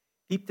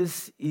Gibt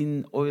es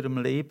in eurem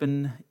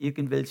Leben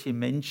irgendwelche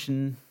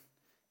Menschen,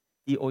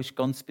 die euch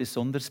ganz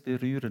besonders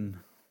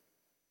berühren?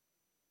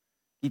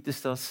 Gibt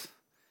es das?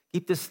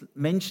 Gibt es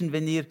Menschen,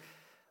 wenn ihr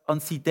an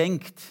sie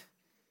denkt,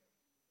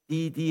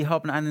 die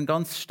haben einen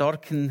ganz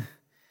starken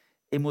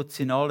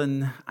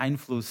emotionalen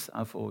Einfluss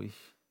auf euch?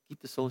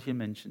 Gibt es solche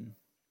Menschen?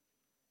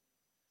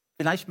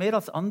 Vielleicht mehr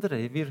als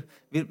andere.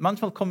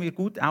 Manchmal kommen wir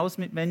gut aus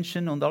mit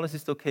Menschen und alles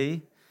ist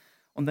okay.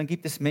 Und dann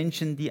gibt es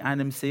Menschen, die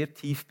einem sehr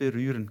tief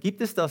berühren. Gibt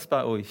es das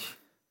bei euch?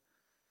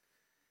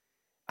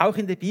 Auch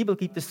in der Bibel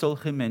gibt es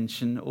solche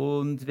Menschen.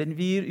 Und wenn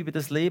wir über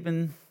das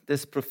Leben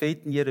des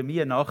Propheten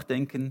Jeremia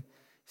nachdenken,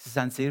 ist es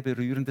ein sehr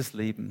berührendes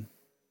Leben.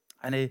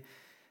 Eine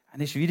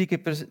nicht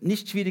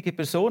schwierige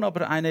Person,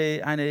 aber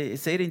eine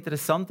sehr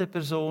interessante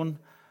Person.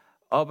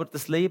 Aber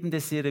das Leben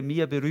des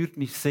Jeremia berührt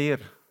mich sehr.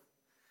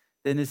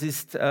 Denn es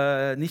ist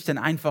nicht ein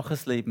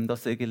einfaches Leben,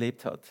 das er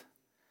gelebt hat.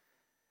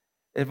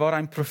 Er war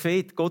ein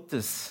Prophet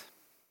Gottes.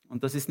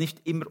 Und das ist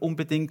nicht immer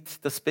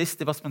unbedingt das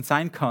Beste, was man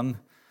sein kann,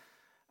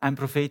 ein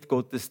Prophet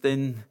Gottes.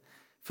 Denn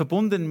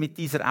verbunden mit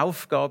dieser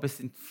Aufgabe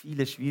sind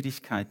viele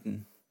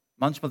Schwierigkeiten.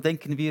 Manchmal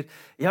denken wir,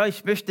 ja,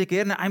 ich möchte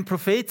gerne ein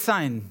Prophet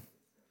sein.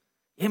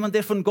 Jemand,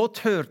 der von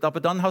Gott hört. Aber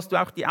dann hast du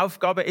auch die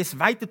Aufgabe, es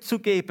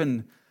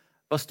weiterzugeben,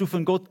 was du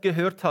von Gott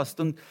gehört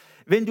hast. Und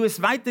wenn du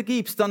es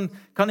weitergibst, dann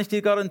kann ich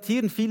dir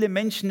garantieren, viele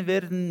Menschen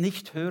werden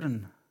nicht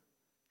hören.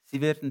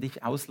 Sie werden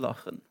dich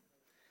auslachen.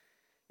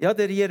 Ja,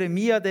 der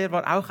Jeremia, der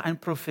war auch ein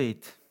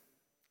Prophet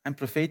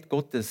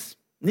Gottes.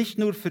 Nicht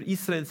nur für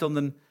Israel,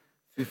 sondern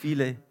für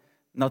viele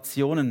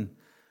Nationen.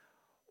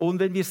 Und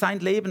wenn wir sein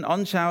Leben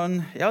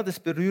anschauen, ja, das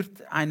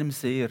berührt einem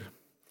sehr.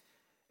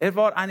 Er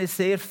war eine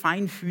sehr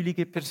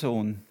feinfühlige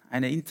Person,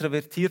 eine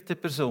introvertierte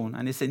Person,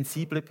 eine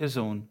sensible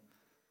Person.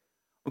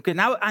 Und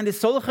genau eine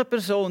solche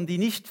Person, die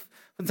nicht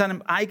von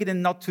seinem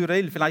eigenen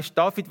Naturell, vielleicht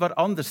David war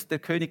anders, der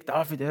König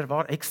David, er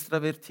war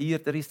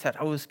extravertiert, er ist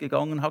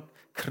herausgegangen, hat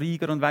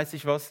Krieger und weiß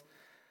ich was.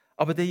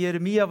 Aber der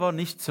Jeremia war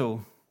nicht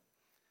so.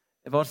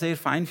 Er war sehr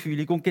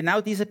feinfühlig und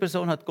genau diese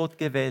Person hat Gott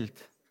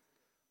gewählt,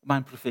 um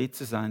ein Prophet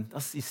zu sein.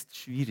 Das ist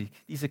schwierig.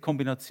 Diese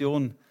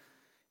Kombination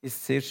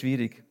ist sehr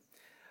schwierig.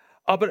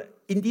 Aber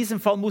in diesem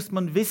Fall muss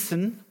man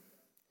wissen,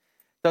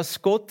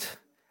 dass Gott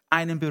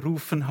einen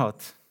berufen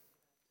hat.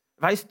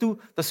 Weißt du,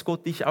 dass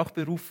Gott dich auch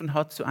berufen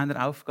hat zu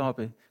einer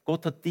Aufgabe?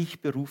 Gott hat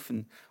dich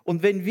berufen.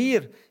 Und wenn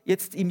wir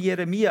jetzt im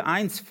Jeremia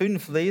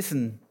 1,5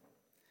 lesen,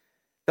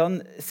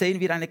 dann sehen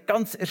wir eine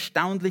ganz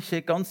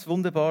erstaunliche, ganz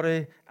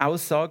wunderbare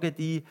Aussage,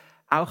 die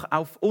auch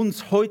auf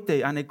uns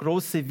heute eine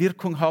große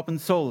Wirkung haben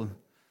soll.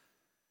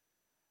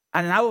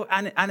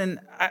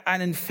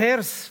 Einen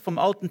Vers vom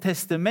Alten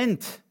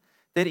Testament,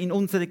 der in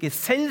unsere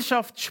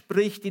Gesellschaft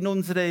spricht, in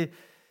unser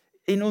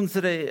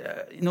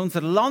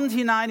Land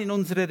hinein, in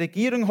unsere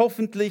Regierung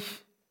hoffentlich.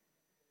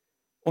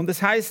 Und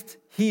es heißt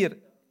hier,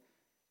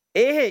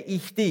 ehe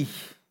ich dich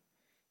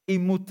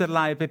im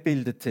Mutterleibe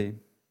bildete,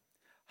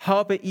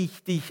 habe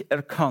ich dich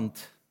erkannt.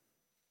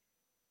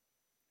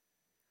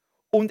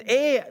 Und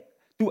ehe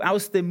du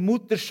aus dem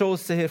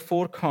Mutterschoße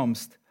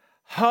hervorkamst,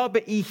 habe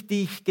ich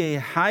dich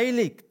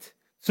geheiligt.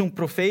 Zum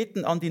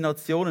Propheten an die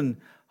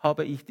Nationen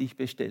habe ich dich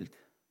bestellt.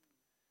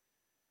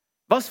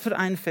 Was für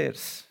ein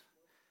Vers.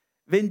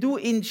 Wenn du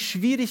in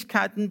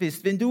Schwierigkeiten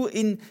bist, wenn du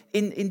in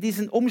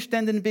diesen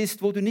Umständen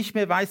bist, wo du nicht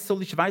mehr weißt,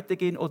 soll ich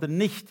weitergehen oder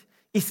nicht,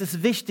 ist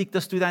es wichtig,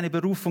 dass du deine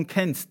Berufung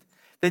kennst.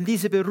 Denn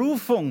diese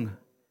Berufung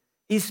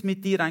ist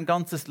mit dir ein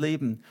ganzes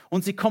Leben.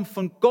 Und sie kommt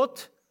von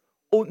Gott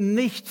und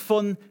nicht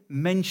von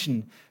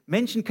Menschen.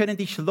 Menschen können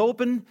dich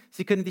loben,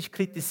 sie können dich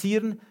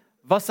kritisieren,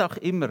 was auch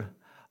immer.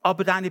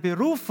 Aber deine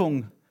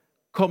Berufung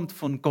kommt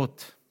von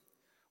Gott.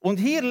 Und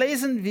hier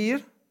lesen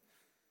wir,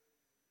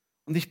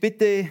 und ich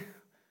bitte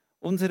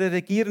unsere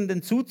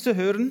Regierenden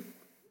zuzuhören,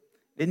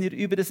 wenn ihr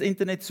über das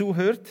Internet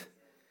zuhört.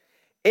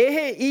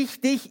 Ehe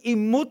ich dich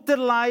im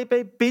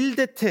Mutterleibe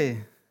bildete,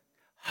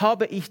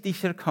 habe ich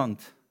dich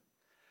erkannt.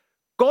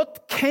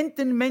 Gott kennt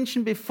den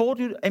Menschen, bevor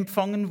du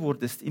empfangen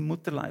wurdest im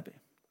Mutterleibe.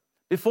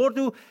 Bevor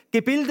du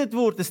gebildet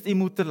wurdest im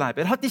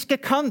Mutterleibe. Er hat dich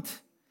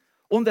gekannt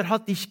und er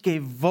hat dich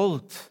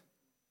gewollt.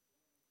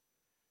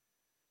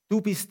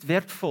 Du bist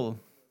wertvoll.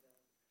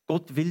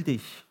 Gott will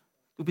dich.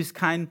 Du bist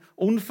kein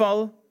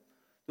Unfall.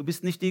 Du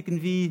bist nicht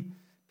irgendwie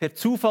per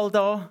Zufall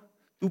da.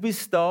 Du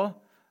bist da,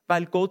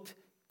 weil Gott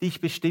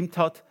dich bestimmt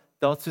hat,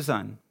 da zu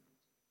sein.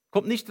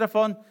 Kommt nicht darauf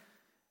an,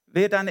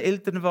 wer deine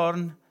Eltern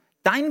waren.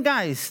 Dein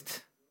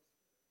Geist,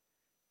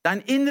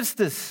 dein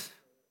Innerstes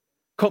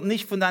kommt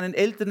nicht von deinen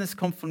Eltern, es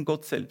kommt von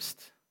Gott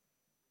selbst.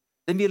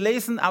 Denn wir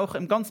lesen auch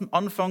im ganzen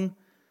Anfang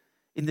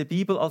in der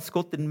Bibel, als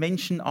Gott den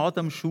Menschen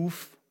Adam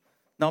schuf,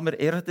 nahm er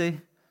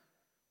Erde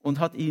und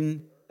hat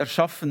ihn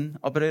erschaffen,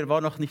 aber er war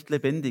noch nicht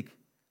lebendig.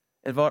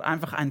 Er war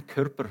einfach ein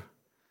Körper.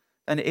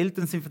 Deine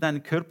Eltern sind für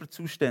deinen Körper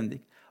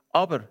zuständig.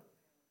 Aber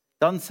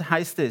dann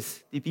heißt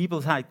es, die Bibel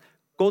sagt,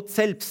 Gott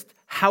selbst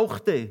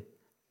hauchte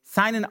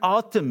seinen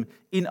Atem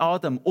in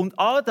Adam. Und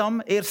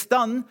Adam erst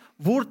dann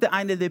wurde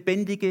eine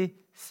lebendige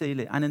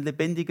Seele, ein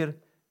lebendiger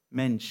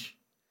Mensch.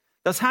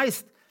 Das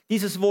heißt,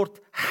 Dieses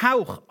Wort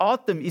Hauch,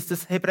 Atem, ist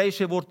das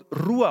hebräische Wort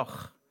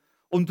Ruach.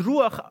 Und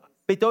Ruach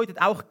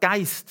bedeutet auch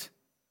Geist.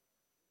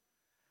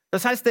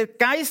 Das heißt, der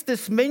Geist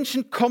des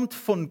Menschen kommt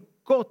von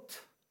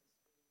Gott.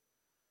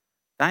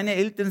 Deine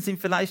Eltern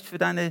sind vielleicht für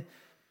deine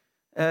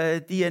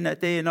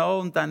DNA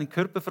und deinen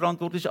Körper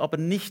verantwortlich, aber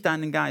nicht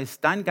deinen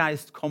Geist. Dein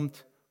Geist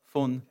kommt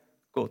von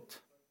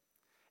Gott.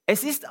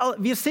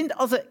 Wir sind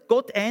also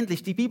Gott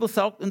ähnlich. Die Bibel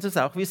sagt uns das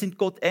auch. Wir sind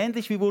Gott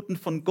ähnlich. Wir wurden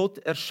von Gott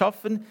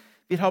erschaffen.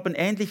 Wir haben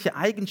ähnliche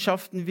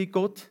Eigenschaften wie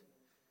Gott.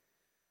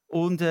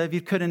 Und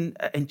wir können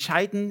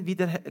entscheiden, wie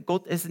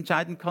Gott es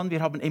entscheiden kann.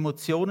 Wir haben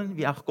Emotionen,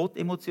 wie auch Gott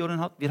Emotionen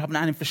hat. Wir haben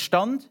einen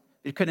Verstand.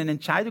 Wir können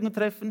Entscheidungen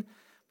treffen.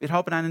 Wir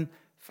haben einen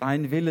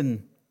freien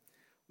Willen.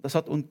 Das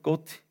hat uns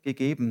Gott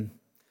gegeben.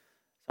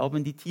 Das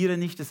haben die Tiere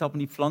nicht, das haben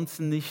die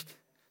Pflanzen nicht.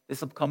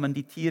 Deshalb kann man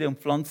die Tiere und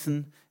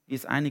Pflanzen, wie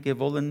es einige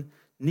wollen,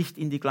 nicht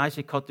in die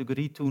gleiche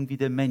Kategorie tun wie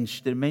der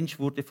Mensch. Der Mensch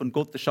wurde von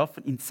Gott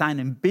erschaffen in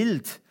seinem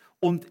Bild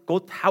und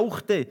Gott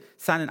hauchte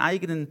seinen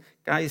eigenen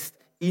Geist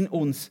in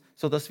uns,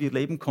 sodass wir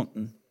leben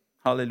konnten.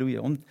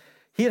 Halleluja. Und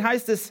hier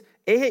heißt es,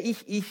 ehe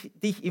ich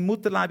dich im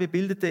Mutterleibe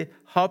bildete,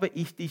 habe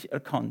ich dich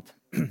erkannt.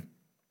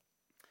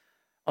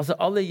 Also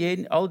all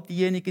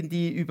diejenigen,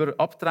 die über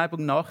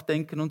Abtreibung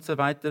nachdenken und so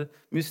weiter,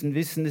 müssen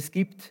wissen, es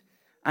gibt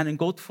einen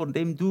Gott, vor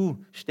dem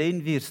du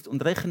stehen wirst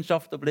und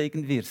Rechenschaft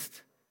ablegen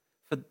wirst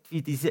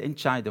für diese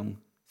Entscheidung.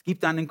 Es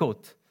gibt einen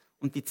Gott.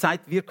 Und die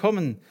Zeit wird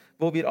kommen,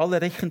 wo wir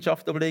alle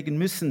Rechenschaft ablegen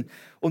müssen.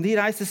 Und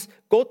hier heißt es,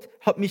 Gott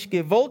hat mich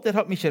gewollt, er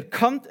hat mich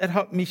erkannt, er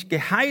hat mich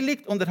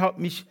geheiligt und er hat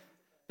mich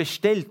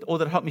bestellt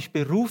oder hat mich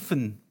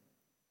berufen.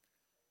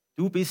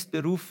 Du bist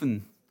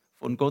berufen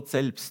von Gott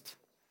selbst.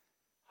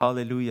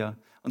 Halleluja.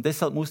 Und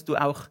deshalb musst du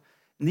auch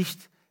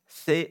nicht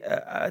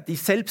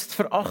dich selbst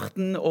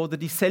verachten oder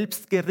dich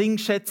selbst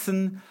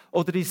geringschätzen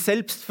oder dich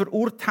selbst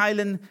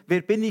verurteilen.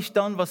 Wer bin ich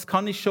dann? Was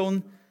kann ich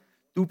schon?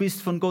 Du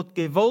bist von Gott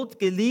gewollt,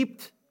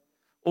 geliebt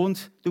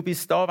und du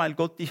bist da, weil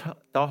Gott dich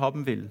da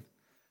haben will.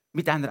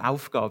 Mit einer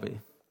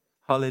Aufgabe.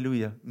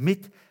 Halleluja.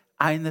 Mit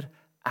einer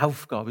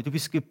Aufgabe. Du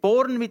bist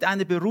geboren mit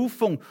einer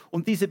Berufung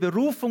und diese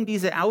Berufung,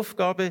 diese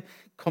Aufgabe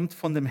kommt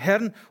von dem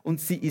Herrn und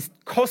sie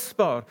ist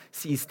kostbar,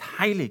 sie ist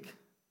heilig.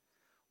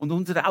 Und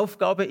unsere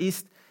Aufgabe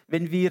ist,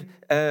 wenn wir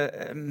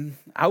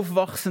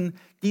aufwachsen,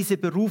 diese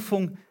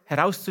Berufung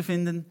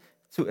herauszufinden,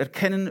 zu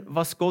erkennen,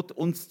 was Gott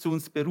uns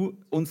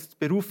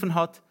berufen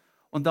hat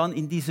und dann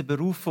in dieser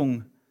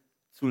Berufung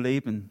zu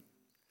leben.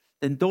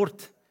 Denn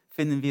dort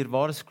finden wir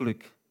wahres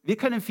Glück. Wir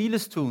können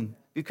vieles tun.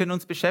 Wir können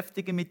uns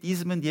beschäftigen mit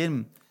diesem und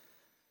jenem.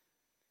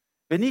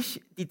 Wenn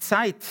ich die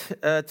Zeit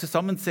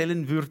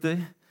zusammenzählen würde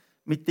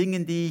mit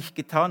Dingen, die ich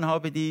getan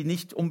habe, die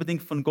nicht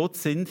unbedingt von Gott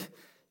sind,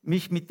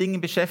 mich mit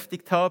Dingen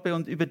beschäftigt habe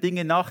und über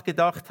Dinge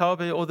nachgedacht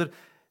habe oder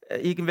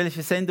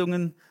irgendwelche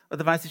Sendungen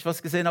oder weiß ich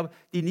was gesehen habe,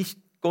 die nicht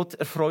Gott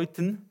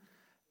erfreuten,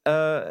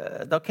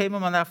 da käme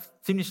man auf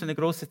ziemlich eine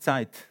große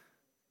Zeit.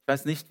 Ich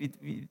weiß nicht,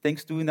 wie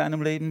denkst du in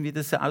deinem Leben, wie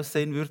das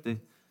aussehen würde?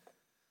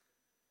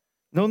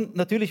 Nun,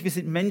 natürlich, wir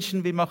sind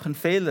Menschen, wir machen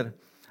Fehler,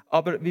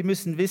 aber wir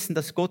müssen wissen,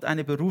 dass Gott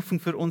eine Berufung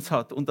für uns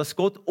hat und dass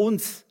Gott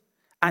uns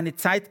eine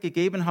Zeit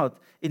gegeben hat,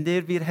 in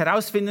der wir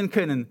herausfinden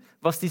können,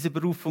 was diese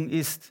Berufung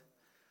ist.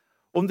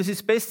 Und es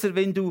ist besser,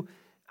 wenn du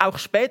auch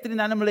später in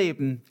deinem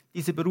Leben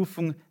diese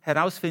Berufung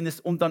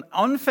herausfindest und dann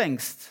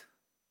anfängst,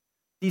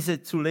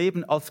 diese zu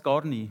leben, als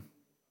gar nie.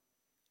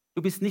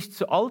 Du bist nicht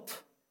zu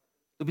alt,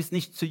 du bist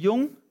nicht zu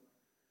jung.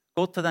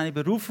 Gott hat eine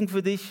Berufung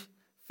für dich.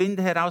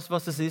 Finde heraus,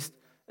 was es ist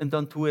und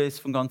dann tue es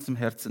von ganzem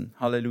Herzen.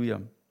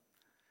 Halleluja.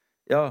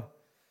 Ja,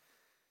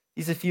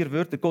 diese 4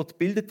 Wörter. Gott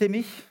bildete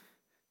mich.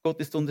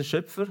 Gott ist unser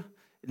Schöpfer.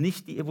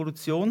 Nicht die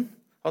Evolution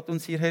hat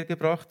uns hierher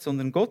gebracht,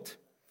 sondern Gott.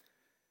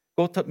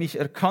 Gott hat mich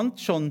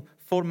erkannt schon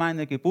vor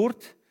meiner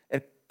Geburt.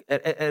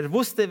 Er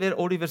wusste, wer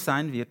Oliver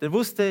sein wird. Er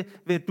wusste,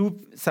 wer du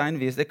sein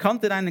wirst. Er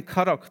kannte deinen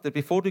Charakter,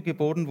 bevor du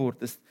geboren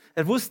wurdest.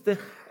 Er wusste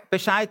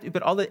Bescheid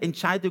über alle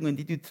Entscheidungen,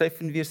 die du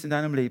treffen wirst in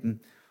deinem Leben.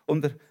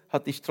 Und er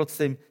hat dich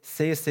trotzdem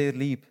sehr, sehr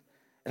lieb.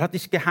 Er hat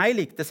dich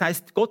geheiligt. Das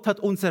heißt, Gott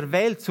hat uns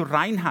erwählt zur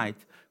Reinheit.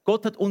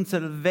 Gott hat uns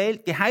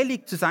erwählt.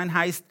 Geheiligt zu sein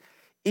heißt,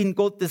 in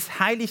Gottes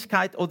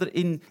Heiligkeit oder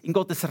in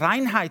Gottes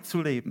Reinheit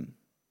zu leben.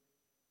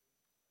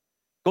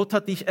 Gott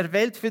hat dich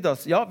erwählt für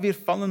das. Ja, wir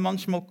fallen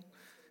manchmal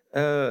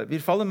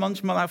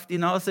auf die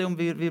Nase und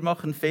wir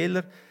machen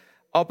Fehler,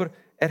 aber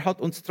er hat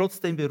uns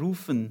trotzdem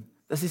berufen.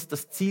 Das ist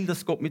das Ziel,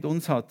 das Gott mit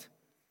uns hat.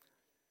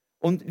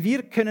 Und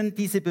wir können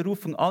diese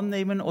Berufung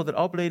annehmen oder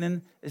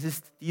ablehnen. Es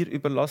ist dir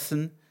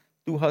überlassen.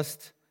 Du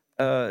hast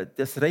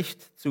das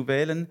Recht zu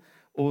wählen.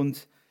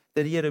 Und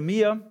der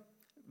Jeremia,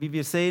 wie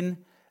wir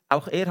sehen,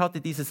 auch er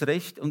hatte dieses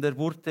Recht und er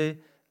wurde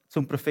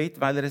zum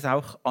Prophet, weil er es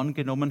auch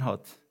angenommen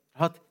hat. Er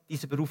hat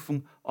diese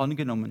Berufung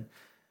angenommen.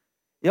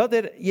 Ja,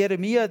 der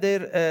Jeremia,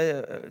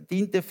 der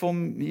diente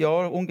vom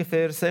Jahr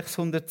ungefähr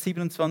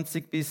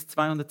 627 bis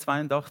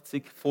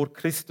 282 vor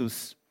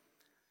Christus.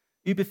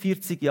 Über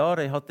 40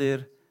 Jahre hat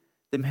er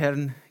dem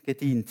Herrn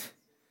gedient.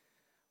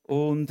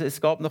 Und es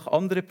gab noch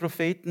andere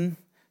Propheten,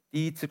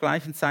 die zur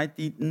gleichen Zeit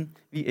dienten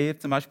wie er,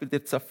 zum Beispiel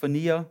der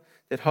Zephania,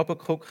 der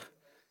Habakkuk,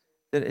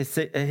 Der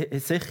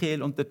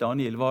Ezechiel und der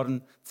Daniel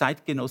waren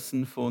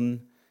Zeitgenossen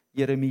von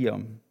Jeremia.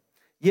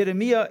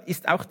 Jeremia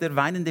ist auch der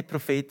weinende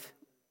Prophet,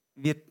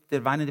 wird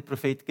der weinende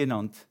Prophet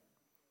genannt.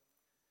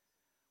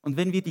 Und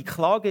wenn wir die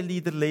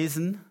Klagelieder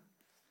lesen,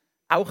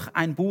 auch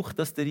ein Buch,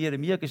 das der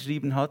Jeremia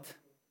geschrieben hat,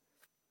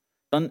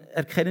 dann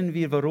erkennen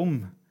wir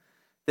warum.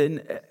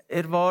 Denn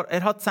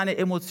er hat seine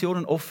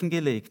Emotionen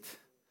offengelegt.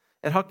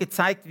 Er hat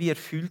gezeigt, wie er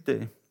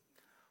fühlte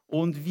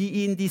und wie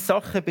ihn die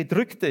Sache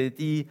bedrückte,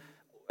 die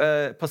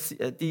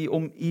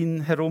um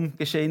ihn herum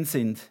geschehen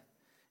sind.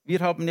 Wir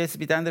haben es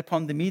mit einer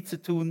Pandemie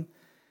zu tun.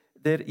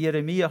 Der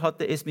Jeremia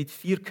hatte es mit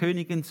 4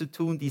 Königen zu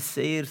tun, die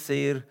sehr,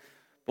 sehr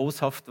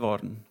boshaft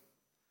waren,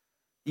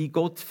 die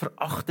Gott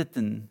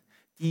verachteten,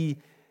 die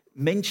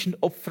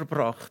Menschenopfer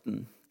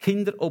brachten,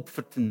 Kinder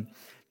opferten,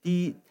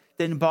 die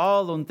den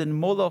Baal und den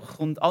Moloch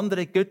und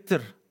andere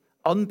Götter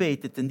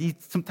anbeteten, die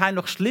zum Teil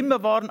noch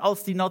schlimmer waren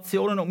als die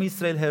Nationen um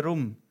Israel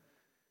herum.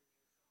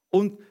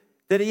 Und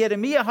der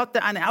Jeremia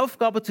hatte eine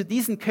Aufgabe, zu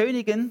diesen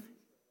Königen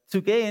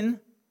zu gehen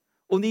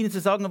und ihnen zu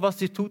sagen,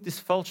 was ihr tut, ist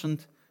falsch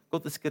und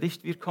Gottes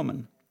Gericht wird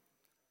kommen.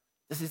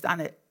 Das ist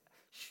eine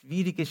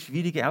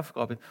schwierige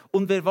Aufgabe.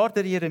 Und wer war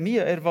der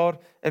Jeremia?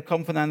 Er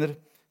kam von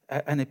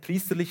einer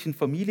priesterlichen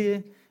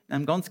Familie. In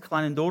einem ganz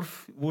kleinen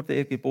Dorf wurde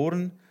er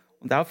geboren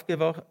und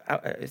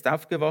ist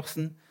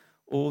aufgewachsen.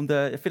 Und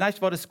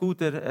vielleicht war es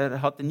gut,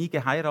 er hatte nie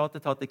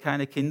geheiratet, hatte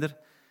keine Kinder.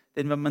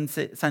 Denn wenn man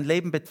sein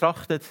Leben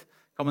betrachtet,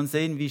 kann man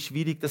sehen, wie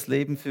schwierig das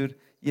Leben für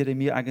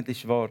Jeremia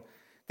eigentlich war.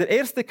 Der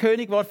erste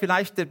König war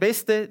vielleicht der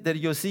beste, der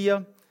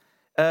Josia.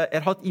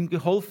 Er hat ihm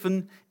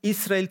geholfen,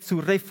 Israel zu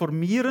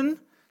reformieren,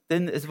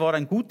 denn es war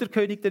ein guter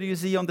König, der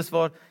Josia, und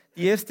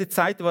die erste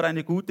Zeit war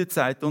eine gute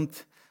Zeit.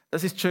 Und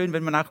das ist schön,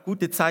 wenn man auch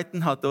gute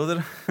Zeiten hat,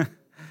 oder?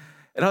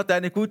 Er hatte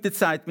eine gute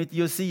Zeit mit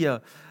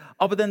Josia.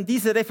 Aber dann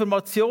diese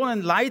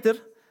Reformationen leider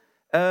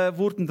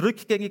wurden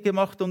rückgängig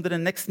gemacht unter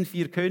den nächsten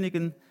 4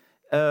 Königen,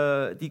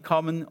 die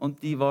kamen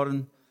und die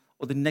waren,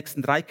 oder die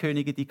nächsten 3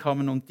 Könige, die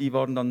kamen und die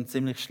waren dann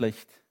ziemlich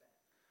schlecht.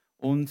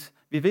 Und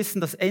wir wissen,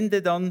 das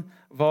Ende dann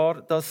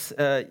war, dass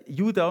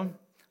Juda,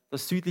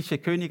 das südliche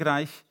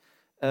Königreich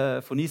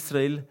von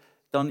Israel,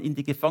 dann in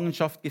die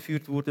Gefangenschaft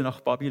geführt wurde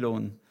nach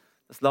Babylon.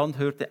 Das Land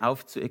hörte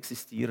auf zu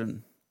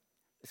existieren.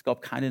 Es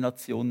gab keine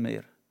Nation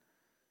mehr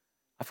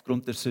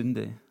aufgrund der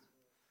Sünde.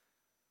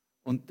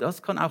 Und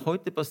das kann auch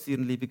heute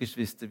passieren, liebe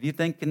Geschwister. Wir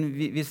denken,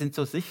 wir sind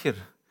so sicher.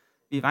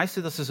 Wie weißt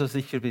du, dass du so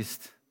sicher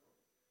bist?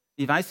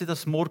 Wie weißt du,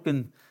 dass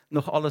morgen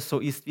noch alles so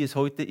ist, wie es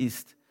heute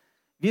ist?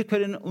 Wir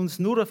können uns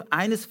nur auf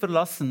eines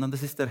verlassen, und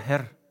das ist der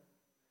Herr.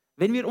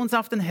 Wenn wir uns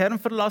auf den Herrn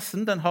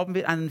verlassen, dann haben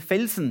wir einen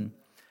Felsen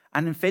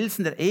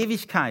der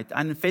Ewigkeit,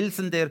 einen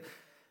Felsen, der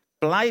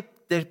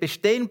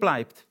bestehen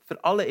bleibt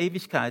für alle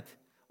Ewigkeit.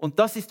 Und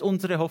das ist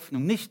unsere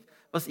Hoffnung. Nicht,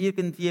 was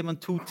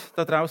irgendjemand tut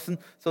da draußen,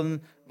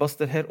 sondern was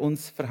der Herr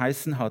uns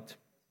verheißen hat.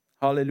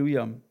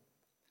 Halleluja.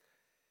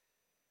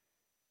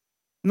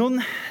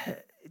 Nun,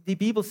 die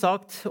Bibel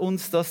sagt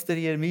uns, dass der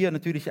Jeremia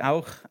natürlich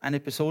auch eine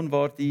Person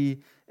war,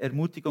 die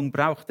Ermutigung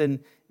braucht,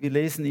 denn wir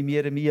lesen im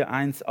Jeremia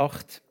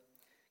 1,8.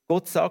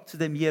 Gott sagt zu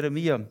dem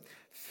Jeremia: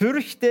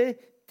 Fürchte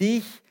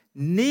dich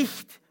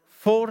nicht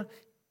vor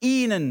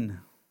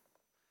ihnen.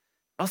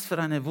 Was für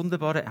eine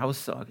wunderbare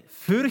Aussage.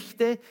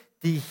 Fürchte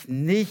dich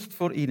nicht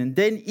vor ihnen,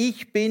 denn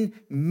ich bin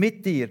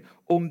mit dir,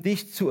 um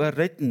dich zu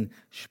erretten,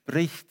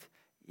 spricht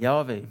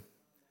Jahwe.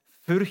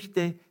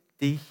 Fürchte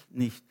dich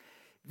nicht.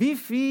 Wie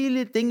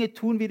viele Dinge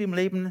tun wir im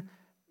Leben,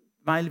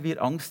 weil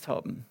wir Angst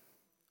haben?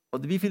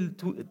 Oder wie viele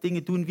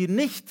Dinge tun wir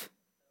nicht,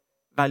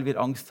 weil wir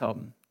Angst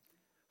haben?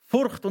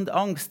 Furcht und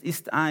Angst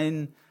ist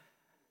ein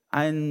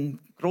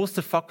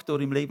großer Faktor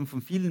im Leben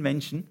von vielen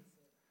Menschen.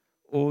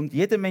 Und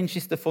jeder Mensch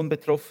ist davon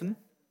betroffen.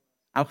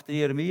 Auch der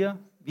Jeremia,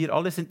 wir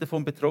alle sind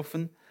davon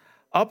betroffen.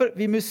 Aber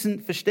wir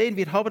müssen verstehen,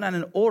 wir haben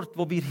einen Ort,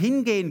 wo wir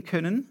hingehen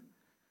können.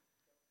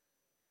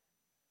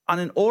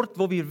 Einen Ort,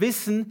 wo wir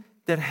wissen,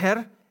 der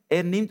Herr,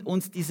 er nimmt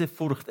uns diese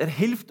Furcht. Er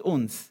hilft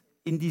uns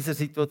in dieser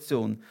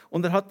Situation.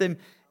 Und er hat dem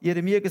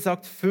Jeremia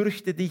gesagt,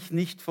 fürchte dich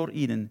nicht vor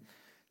ihnen.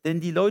 Denn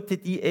die Leute,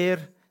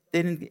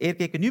 denen er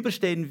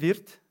gegenüberstehen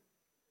wird,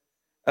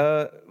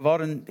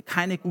 waren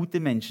keine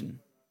guten Menschen.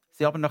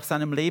 Sie haben nach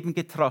seinem Leben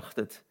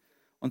getrachtet.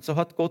 Und so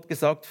hat Gott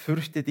gesagt,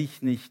 fürchte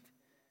dich nicht.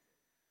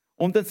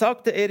 Und dann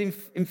sagte er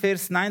im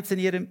Vers 19,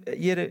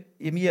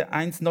 Jeremia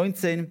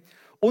 1,19,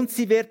 und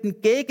sie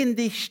werden gegen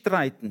dich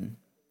streiten,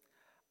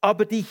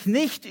 aber dich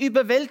nicht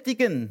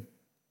überwältigen.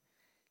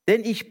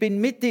 Denn ich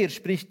bin mit dir,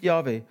 spricht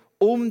Jahwe,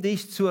 um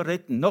dich zu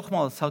retten.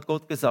 Nochmals hat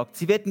Gott gesagt,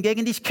 sie werden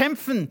gegen dich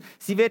kämpfen,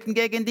 sie werden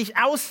gegen dich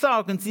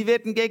aussagen, sie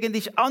werden gegen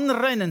dich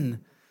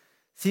anrennen,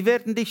 sie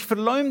werden dich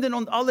verleumden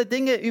und alle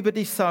Dinge über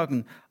dich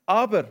sagen.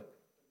 Aber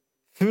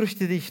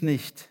fürchte dich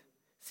nicht,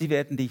 sie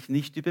werden dich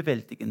nicht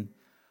überwältigen.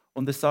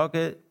 Und es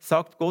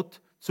sagt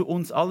Gott zu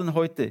uns allen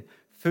heute,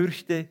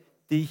 fürchte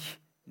dich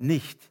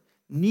nicht.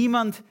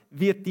 Niemand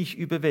wird dich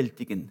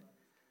überwältigen.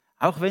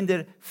 Auch wenn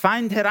der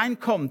Feind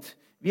hereinkommt,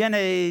 wie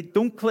eine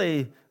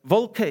dunkle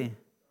Wolke,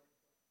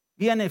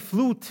 wie eine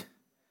Flut.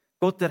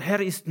 Gott, der Herr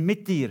ist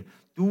mit dir.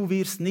 Du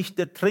wirst nicht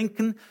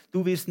ertrinken,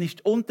 du wirst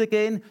nicht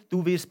untergehen,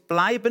 du wirst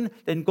bleiben,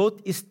 denn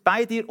Gott ist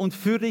bei dir und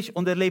für dich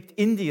und er lebt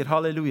in dir.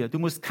 Halleluja. Du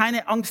musst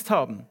keine Angst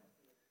haben.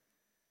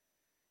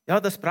 Ja,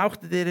 das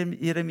brauchte der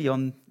Jeremia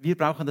und wir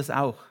brauchen das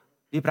auch.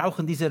 Wir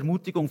brauchen diese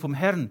Ermutigung vom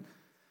Herrn,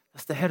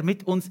 dass der Herr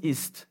mit uns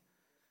ist,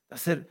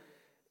 dass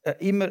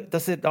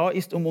er da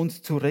ist, um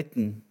uns zu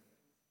retten.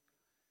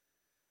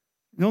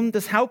 Nun,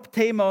 das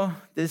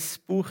Hauptthema des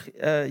Buch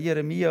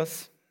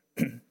Jeremias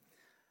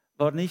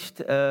war nicht,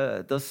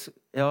 dass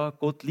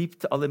Gott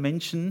liebt alle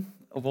Menschen,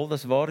 obwohl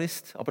das wahr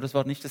ist, aber das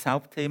war nicht das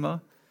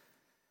Hauptthema.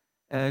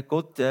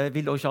 Gott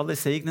will euch alle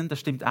segnen, das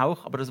stimmt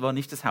auch, aber das war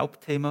nicht das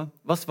Hauptthema.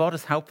 Was war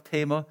das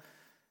Hauptthema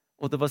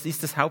oder was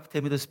ist das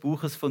Hauptthema des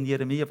Buches von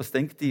Jeremia? Was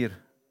denkt ihr?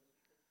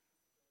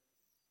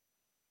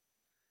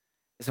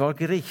 Es war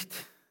Gericht.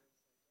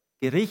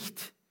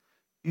 Gericht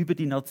über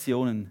die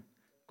Nationen.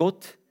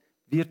 Gott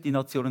wird die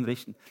Nationen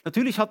richten.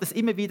 Natürlich hat es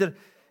immer wieder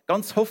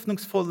ganz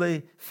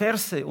hoffnungsvolle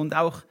Verse und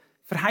auch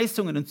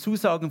Verheißungen und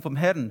Zusagen vom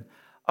Herrn.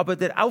 Aber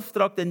der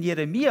Auftrag, den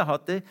Jeremia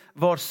hatte,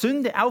 war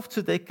Sünde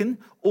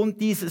aufzudecken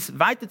und dieses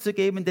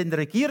weiterzugeben den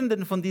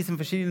Regierenden von diesen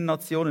verschiedenen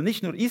Nationen,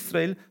 nicht nur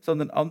Israel,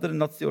 sondern anderen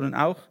Nationen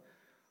auch.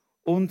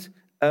 Und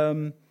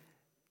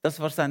das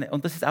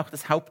ist auch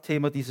das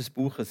Hauptthema dieses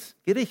Buches.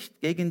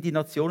 Gericht gegen die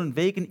Nationen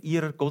wegen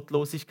ihrer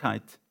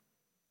Gottlosigkeit.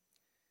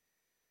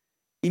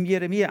 Im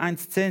Jeremia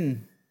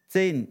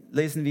 1,10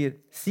 lesen wir,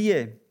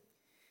 siehe,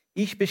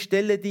 ich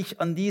bestelle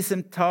dich an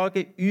diesem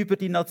Tage über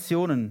die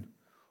Nationen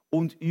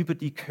und über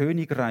die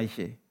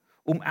Königreiche,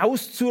 um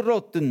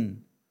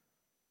auszurotten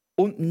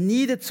und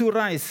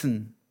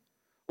niederzureißen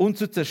und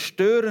zu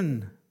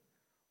zerstören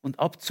und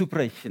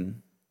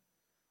abzubrechen.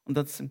 Und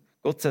das,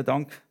 Gott sei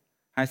Dank,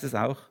 heißt es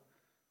auch,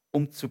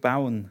 um zu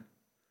bauen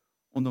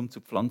und um zu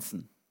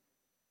pflanzen.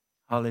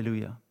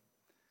 Halleluja.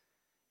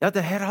 Ja,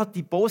 der Herr hat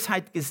die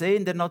Bosheit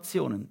gesehen der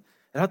Nationen.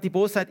 Er hat die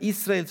Bosheit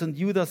Israels und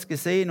Judas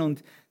gesehen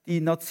und die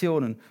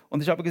Nationen.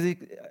 Und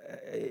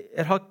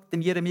er hat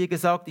dem Jeremia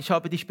gesagt, ich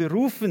habe dich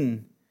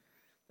berufen,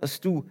 dass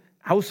du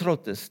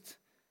ausrottest,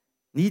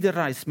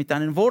 niederreißt, mit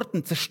deinen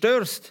Worten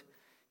zerstörst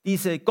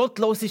diese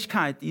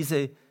Gottlosigkeit,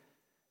 diese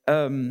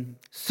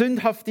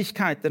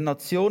Sündhaftigkeit der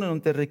Nationen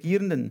und der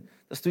Regierenden,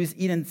 dass du es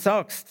ihnen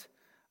sagst.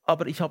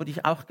 Aber ich habe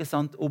dich auch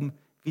gesandt, um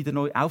wieder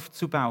neu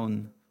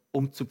aufzubauen,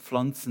 um zu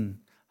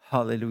pflanzen.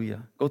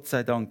 Halleluja. Gott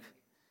sei Dank.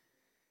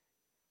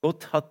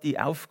 Gott hat die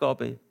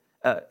Aufgabe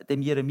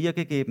dem Jeremia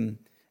gegeben,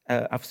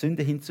 auf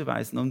Sünde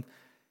hinzuweisen. Und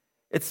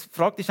jetzt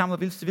frag dich einmal,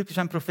 willst du wirklich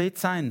ein Prophet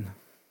sein?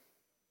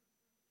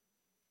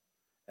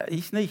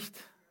 Ich nicht.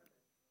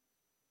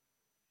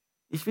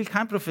 Ich will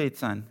kein Prophet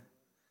sein.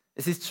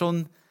 Es ist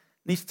schon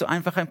nicht so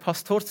einfach, ein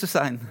Pastor zu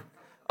sein,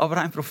 aber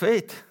ein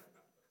Prophet.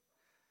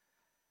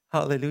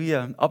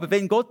 Halleluja. Aber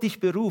wenn Gott dich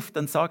beruft,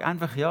 dann sag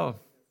einfach ja.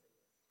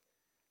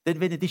 Denn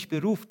wenn er dich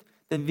beruft,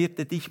 dann wird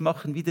er dich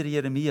machen wie der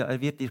Jeremia.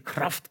 Er wird dir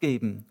Kraft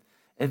geben.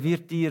 Er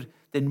wird dir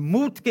den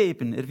Mut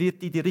geben. Er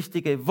wird dir die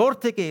richtigen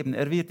Worte geben.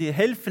 Er wird dir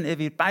helfen. Er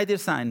wird bei dir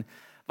sein.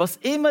 Was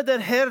immer der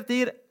Herr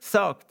dir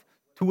sagt,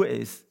 tue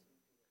es.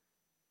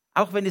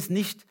 Auch wenn es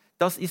nicht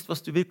das ist,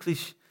 was du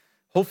wirklich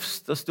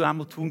hoffst, dass du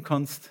einmal tun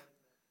kannst.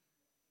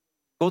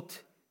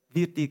 Gott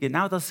wird dir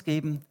genau das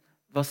geben,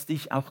 was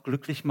dich auch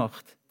glücklich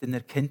macht. Denn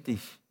er kennt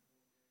dich.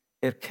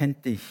 Er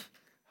kennt dich.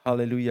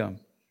 Halleluja.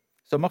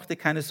 So mach dir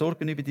keine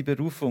Sorgen über die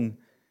Berufung.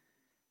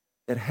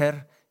 Der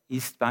Herr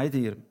ist bei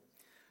dir.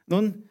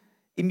 Nun,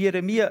 im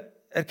Jeremia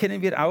erkennen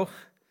wir auch,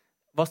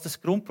 was das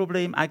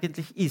Grundproblem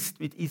eigentlich ist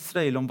mit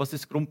Israel und was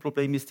das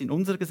Grundproblem ist in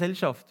unserer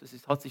Gesellschaft.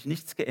 Es hat sich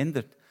nichts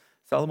geändert.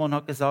 Salomon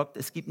hat gesagt,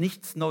 es gibt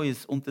nichts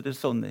Neues unter der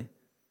Sonne.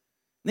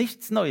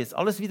 Nichts Neues,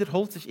 alles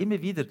wiederholt sich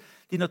immer wieder.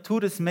 Die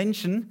Natur des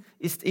Menschen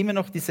ist immer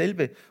noch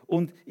dieselbe.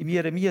 Und im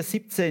Jeremia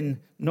 17,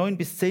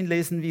 9-10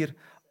 lesen wir,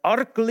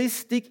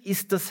 arglistig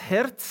ist das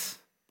Herz,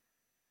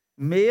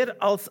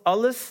 mehr als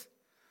alles,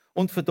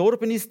 und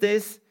verdorben ist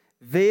es,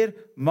 wer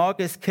mag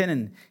es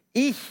kennen?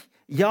 Ich,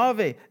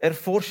 Jahwe,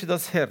 erforsche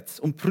das Herz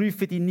und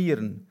prüfe die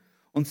Nieren.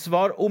 Und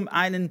zwar, um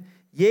einen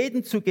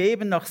jeden zu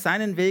geben nach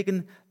seinen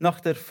Wegen,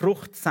 nach der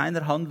Frucht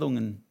seiner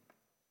Handlungen.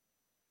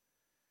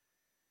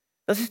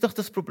 Das ist doch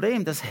das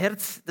Problem. Das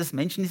Herz des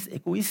Menschen ist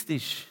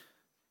egoistisch.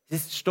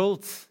 Es ist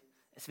stolz.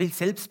 Es will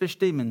selbst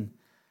bestimmen.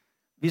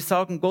 Wir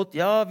sagen Gott,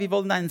 ja, wir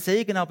wollen einen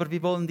Segen, aber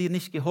wir wollen dir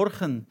nicht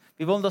gehorchen.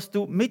 Wir wollen, dass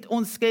du mit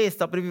uns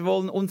gehst, aber wir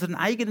wollen unseren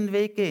eigenen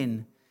Weg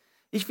gehen.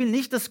 Ich will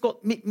nicht, dass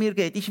Gott mit mir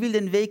geht. Ich will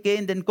den Weg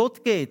gehen, den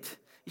Gott geht.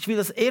 Ich will,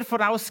 dass er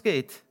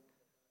vorausgeht.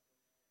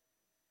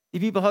 Die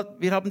Bibel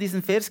wir haben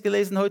diesen Vers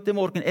gelesen heute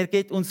Morgen. Er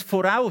geht uns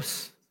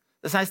voraus.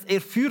 Das heißt, er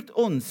führt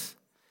uns.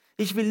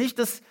 Ich will nicht,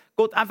 dass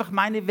Gott einfach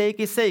meine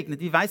Wege segnet.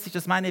 Wie weiß ich,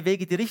 dass meine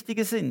Wege die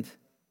richtigen sind?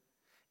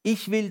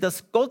 Ich will,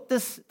 dass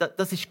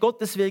ich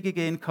Gottes Wege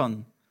gehen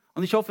kann.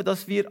 Und ich hoffe,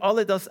 dass wir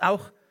alle das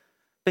auch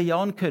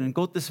bejahen können,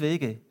 Gottes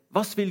Wege.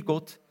 Was will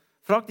Gott?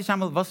 Frag dich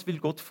einmal, was will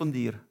Gott von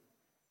dir?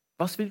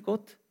 Was will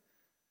Gott?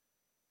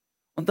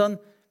 Und dann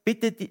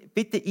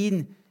bitte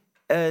ihn,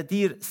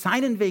 dir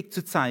seinen Weg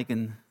zu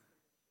zeigen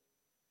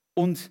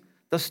und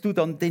dass du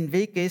dann den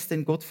Weg gehst,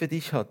 den Gott für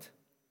dich hat.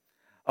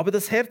 Aber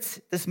das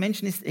Herz des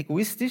Menschen ist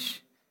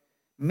egoistisch,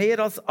 mehr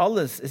als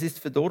alles. Es ist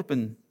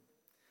verdorben.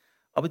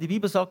 Aber die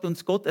Bibel sagt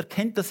uns, Gott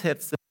erkennt das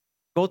Herz.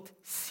 Gott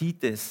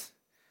sieht es.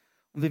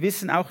 Und wir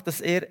wissen auch,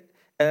 dass er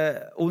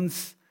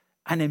uns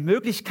eine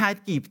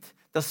Möglichkeit gibt,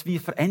 dass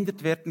wir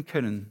verändert werden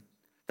können.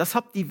 Das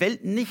hat die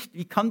Welt nicht.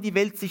 Wie kann die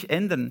Welt sich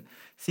ändern?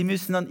 Sie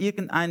müssen an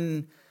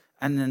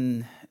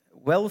einen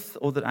Wealth-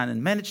 oder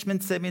einen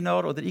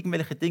Management-Seminar oder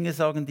irgendwelche Dinge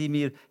sagen, die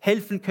mir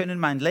helfen können,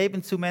 mein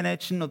Leben zu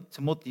managen oder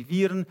zu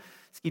motivieren.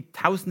 Es gibt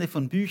tausende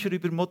von Büchern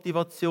über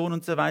Motivation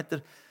und so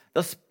weiter.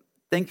 Das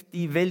denkt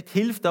die Welt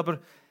hilft, aber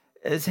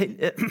es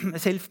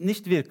hilft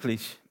nicht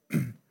wirklich.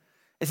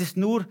 Es ist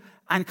nur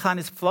ein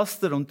kleines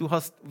Pflaster und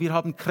wir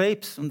haben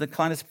Krebs und ein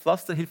kleines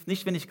Pflaster hilft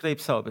nicht, wenn ich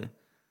Krebs habe.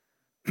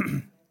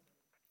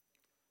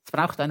 Es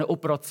braucht eine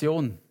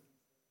Operation.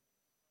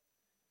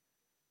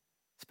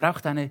 Es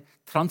braucht eine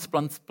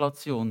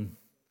Transplantation.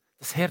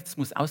 Das Herz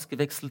muss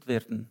ausgewechselt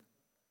werden.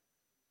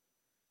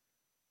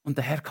 Und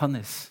der Herr kann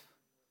es.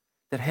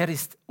 Der Herr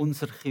ist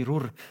unser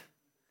Chirurg.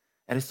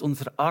 Er ist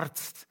unser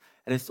Arzt.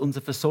 Er ist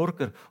unser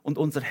Versorger. Und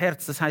unser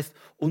Herz, das heißt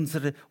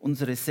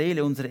unsere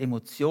Seele, unsere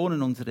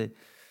Emotionen,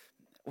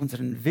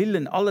 unseren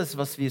Willen, alles,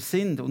 was wir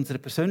sind, unsere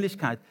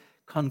Persönlichkeit,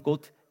 kann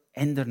Gott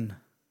ändern,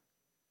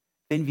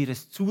 wenn wir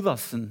es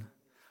zulassen.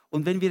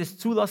 Und wenn wir es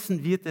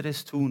zulassen, wird er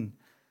es tun.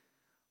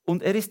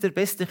 Und er ist der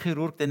beste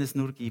Chirurg, den es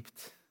nur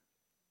gibt.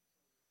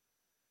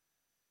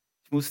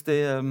 Ich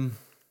musste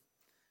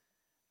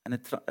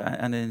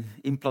ein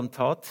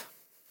Implantat,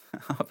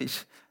 habe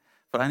ich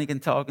vor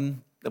einigen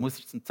Tagen, da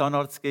musste ich zum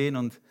Zahnarzt gehen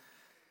und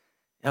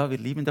ja, wir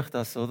lieben doch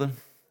das, oder?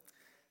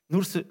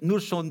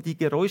 Nur schon die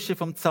Geräusche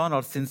vom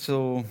Zahnarzt sind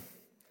so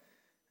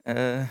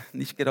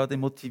nicht gerade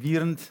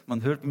motivierend.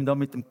 Man hört, wie man da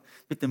mit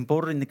dem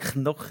Bohrer in den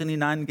Knochen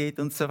hineingeht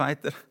und so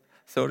weiter.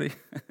 Sorry.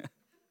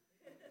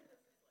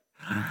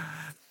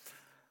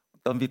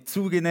 Dann wird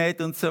zugenäht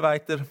und so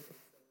weiter.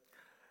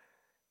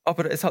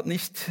 Aber es hat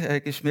nicht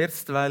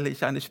geschmerzt, weil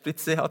ich eine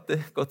Spritze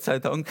hatte, Gott sei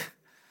Dank.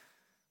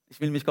 Ich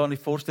will mich gar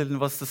nicht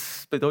vorstellen, was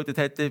das bedeutet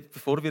hätte,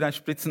 bevor wir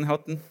Spritzen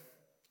hatten.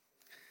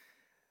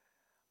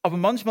 Aber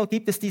manchmal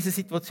gibt es diese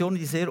Situationen,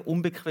 die sehr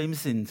unbequem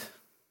sind,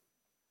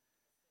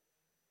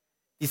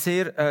 die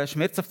sehr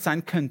schmerzhaft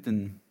sein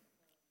könnten.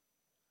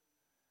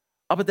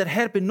 Aber der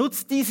Herr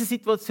benutzt diese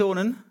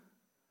Situationen,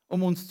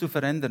 um uns zu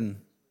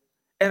verändern.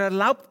 Er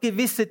erlaubt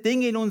gewisse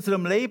Dinge in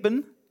unserem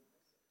Leben,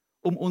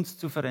 um uns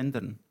zu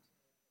verändern.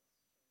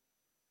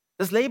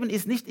 Das Leben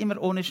ist nicht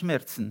immer ohne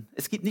Schmerzen.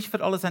 Es gibt nicht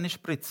für alles eine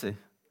Spritze.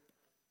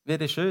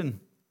 Wäre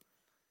schön.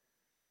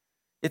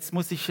 Jetzt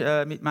muss ich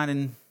mit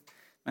meinem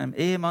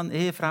Ehemann,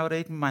 Ehefrau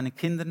reden, mit meinen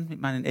Kindern,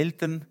 mit meinen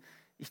Eltern.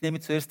 Ich nehme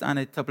zuerst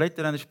eine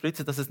Tablette oder eine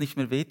Spritze, dass es nicht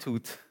mehr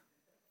wehtut.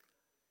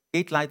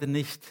 Geht leider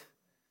nicht.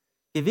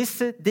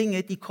 Gewisse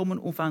Dinge, die kommen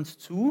auf uns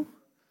zu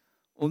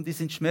und die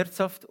sind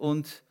schmerzhaft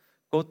und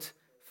Gott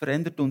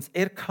verändert uns.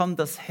 Er kann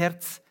das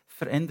Herz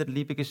verändern,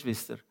 liebe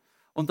Geschwister.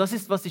 Und das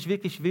ist, was ich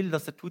wirklich will,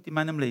 dass er tut in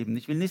meinem Leben.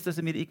 Ich will nicht, dass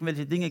er mir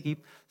irgendwelche Dinge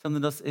gibt,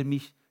 sondern dass er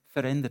mich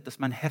verändert, dass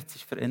mein Herz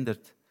sich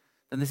verändert.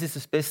 Denn das ist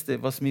das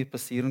Beste, was mir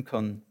passieren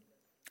kann.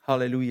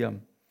 Halleluja.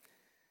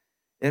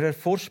 Er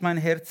erforscht mein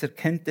Herz, er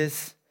kennt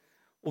es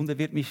und er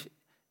wird mich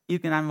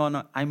irgendwann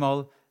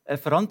einmal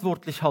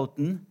verantwortlich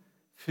halten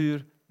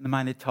für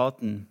meine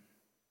Taten.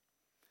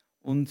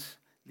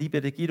 Und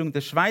liebe Regierung der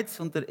Schweiz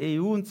und der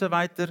EU und so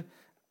weiter,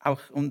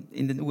 auch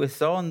in den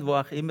USA und wo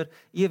auch immer,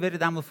 ihr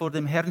werdet einmal vor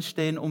dem Herrn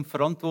stehen und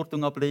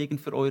Verantwortung ablegen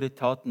für eure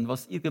Taten.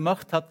 Was ihr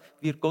gemacht habt,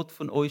 wird Gott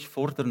von euch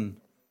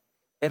fordern.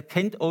 Er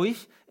kennt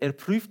euch, er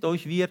prüft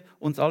euch, wie er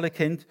uns alle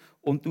kennt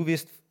und du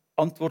wirst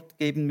Antwort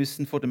geben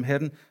müssen vor dem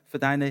Herrn für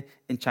deine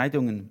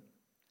Entscheidungen.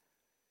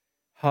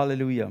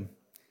 Halleluja.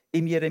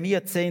 Im Jeremia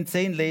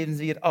 10,10 lesen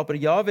wir, aber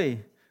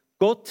Jahwe,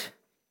 Gott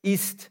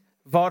ist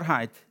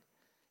Wahrheit.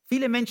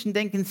 Viele Menschen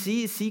denken,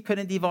 sie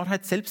können die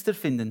Wahrheit selbst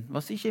erfinden.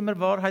 Was ich immer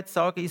Wahrheit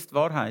sage, ist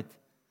Wahrheit.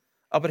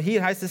 Aber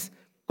hier heißt es,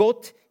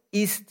 Gott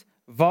ist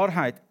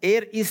Wahrheit.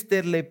 Er ist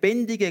der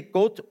lebendige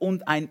Gott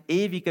und ein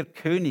ewiger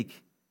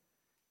König.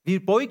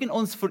 Wir beugen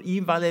uns vor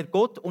ihm, weil er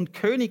Gott und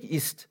König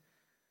ist.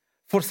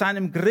 Vor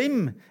seinem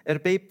Grimm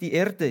erbebt die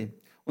Erde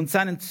und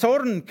seinen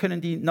Zorn können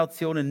die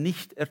Nationen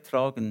nicht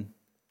ertragen.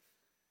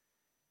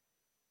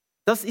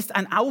 Das ist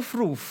ein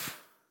Aufruf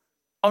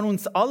an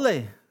uns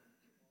alle,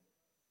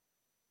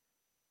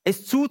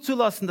 es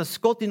zuzulassen,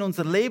 dass Gott in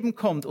unser Leben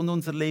kommt und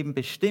unser Leben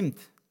bestimmt.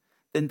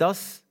 Denn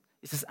das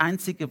ist das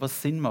Einzige,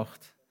 was Sinn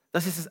macht.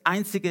 Das ist das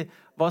Einzige,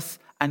 was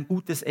ein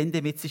gutes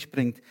Ende mit sich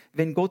bringt,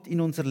 wenn Gott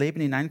in unser Leben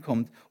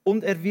hineinkommt.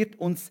 Und er wird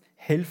uns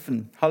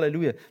helfen.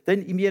 Halleluja.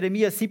 Denn im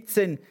Jeremia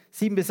 17,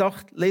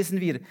 7-8 lesen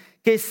wir,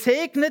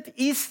 gesegnet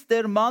ist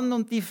der Mann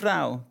und die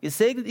Frau,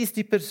 gesegnet ist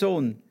die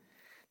Person,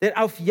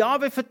 der auf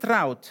Jahwe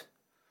vertraut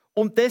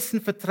und dessen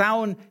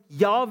Vertrauen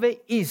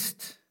Jahwe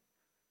ist.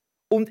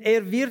 Und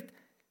er wird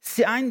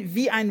sein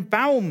wie ein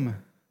Baum,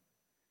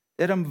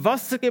 der am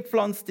Wasser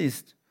gepflanzt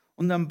ist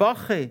und am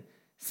Bache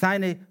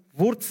seine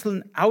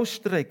Wurzeln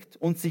ausstreckt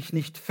und sich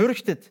nicht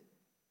fürchtet,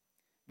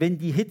 wenn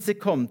die Hitze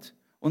kommt.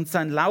 Und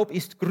sein Laub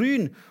ist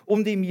grün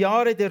und im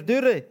Jahre der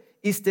Dürre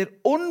ist er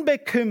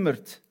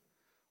unbekümmert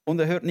und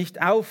er hört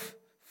nicht auf,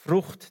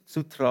 Frucht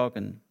zu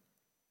tragen.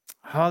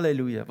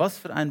 Halleluja, was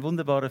für ein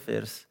wunderbarer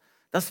Vers.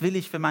 Das will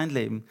ich für mein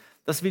Leben.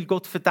 Das will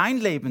Gott für dein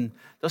Leben,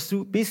 dass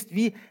du bist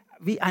wie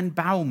ein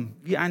Baum,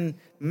 wie ein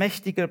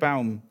mächtiger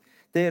Baum,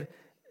 der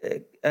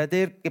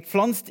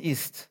gepflanzt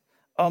ist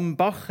am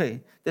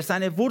Bache, der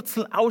seine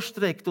Wurzel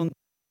ausstreckt und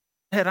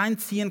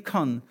hereinziehen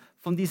kann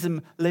von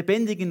diesem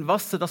lebendigen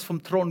Wasser, das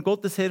vom Thron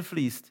Gottes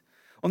herfließt.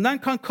 Und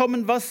dann kann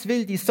kommen, was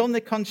will, die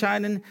Sonne kann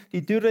scheinen,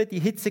 die Dürre, die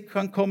Hitze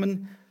kann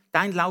kommen,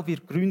 dein Laub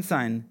wird grün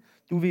sein,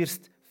 du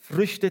wirst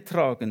Früchte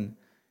tragen,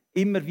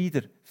 immer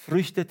wieder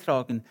Früchte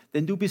tragen,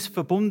 denn du bist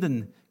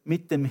verbunden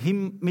mit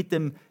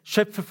dem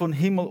Schöpfer von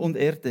Himmel und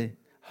Erde.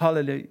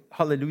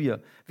 Halleluja.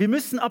 Wir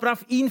müssen aber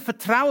auf ihn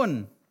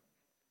vertrauen.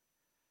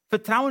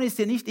 Vertrauen ist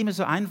ja nicht immer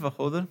so einfach,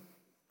 oder?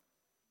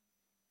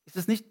 Ist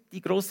das nicht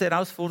die große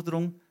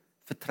Herausforderung,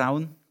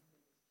 Vertrauen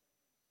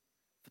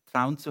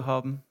zu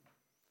haben?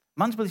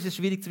 Manchmal ist es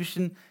schwierig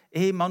zwischen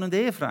Ehemann und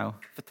Ehefrau,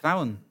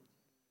 Vertrauen.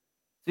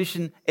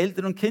 Zwischen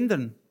Eltern und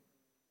Kindern.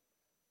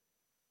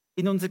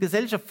 In unserer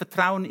Gesellschaft,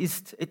 Vertrauen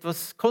ist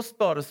etwas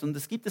Kostbares und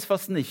das gibt es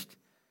fast nicht.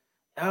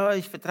 Ja,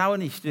 ich vertraue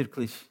nicht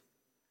wirklich.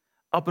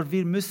 Aber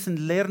wir müssen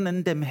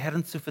lernen, dem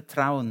Herrn zu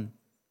vertrauen.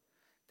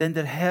 Denn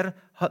der Herr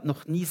hat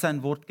noch nie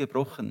sein Wort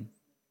gebrochen.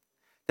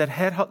 Der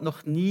Herr hat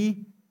noch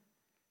nie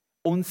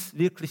uns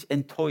wirklich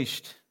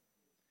enttäuscht.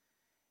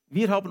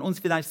 Wir haben uns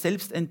vielleicht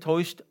selbst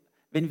enttäuscht,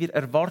 wenn wir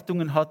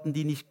Erwartungen hatten,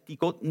 die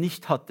Gott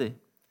nicht hatte.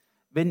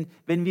 Wenn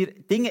wir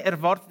Dinge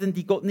erwarteten,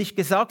 die Gott nicht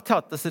gesagt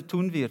hat, dass er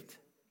tun wird.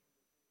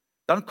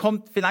 Dann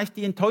kommt vielleicht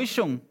die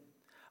Enttäuschung.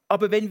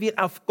 Aber wenn wir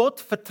auf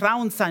Gott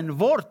vertrauen, sein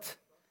Wort,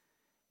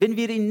 wenn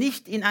wir ihn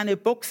nicht in eine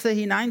Box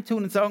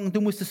hineintun und sagen, du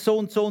musst es so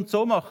und so und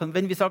so machen,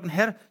 wenn wir sagen,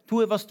 Herr,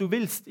 tue, was du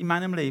willst in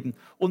meinem Leben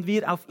und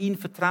wir auf ihn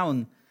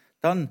vertrauen,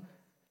 dann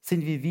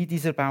sind wir wie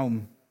dieser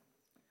Baum.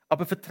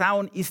 Aber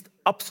Vertrauen ist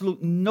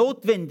absolut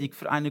notwendig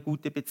für eine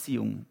gute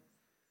Beziehung.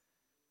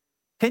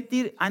 Kennt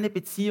ihr eine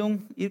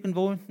Beziehung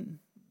irgendwo,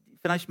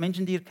 vielleicht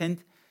Menschen, die ihr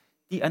kennt,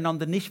 die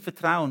einander nicht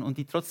vertrauen und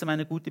die trotzdem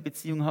eine gute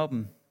Beziehung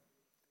haben?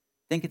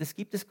 Ich denke, das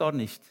gibt es gar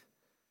nicht.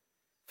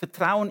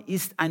 Vertrauen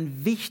ist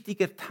ein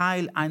wichtiger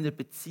Teil einer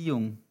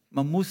Beziehung.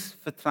 Man muss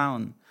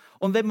vertrauen.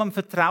 Und wenn man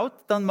vertraut,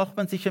 dann macht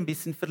man sich ein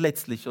bisschen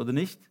verletzlich, oder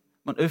nicht?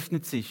 Man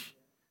öffnet sich.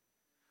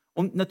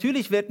 Und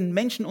natürlich werden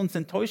Menschen uns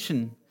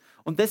enttäuschen.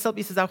 Und deshalb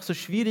ist es auch so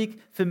schwierig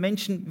für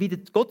Menschen, wieder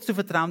Gott zu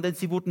vertrauen, denn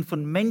sie wurden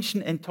von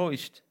Menschen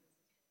enttäuscht.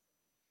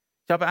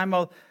 Ich habe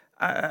einmal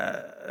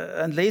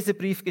einen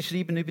Leserbrief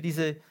geschrieben über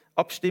diese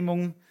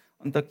Abstimmung.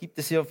 Und da gibt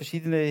es ja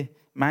verschiedene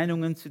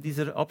Meinungen zu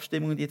dieser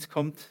Abstimmung, die jetzt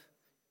kommt.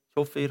 Ich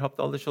hoffe, ihr habt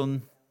alle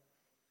schon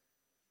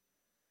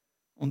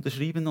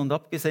unterschrieben und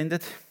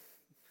abgesendet.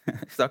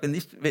 Ich sage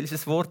nicht,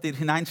 welches Wort ihr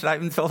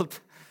hineinschreiben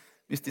sollt.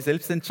 Müsst ihr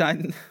selbst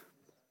entscheiden.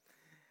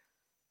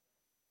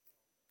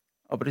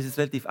 Aber es ist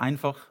relativ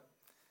einfach.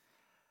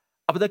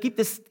 Aber da gibt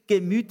es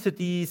Gemüter,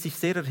 die sich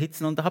sehr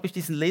erhitzen. Und da habe ich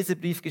diesen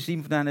Leserbrief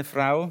geschrieben von einer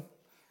Frau.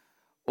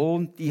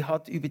 Und die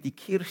hat über die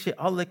Kirche,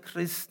 alle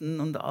Christen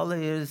und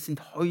alle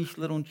sind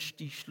Heuchler und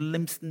die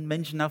schlimmsten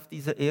Menschen auf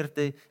dieser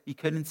Erde. Wie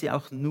können sie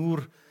auch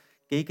nur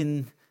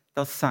gegen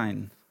das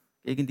sein,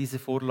 gegen diese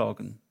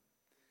Vorlagen?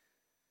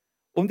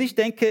 Und ich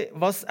denke,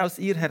 was aus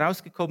ihr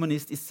herausgekommen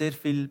ist, ist sehr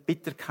viel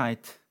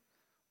Bitterkeit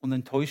und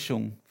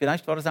Enttäuschung.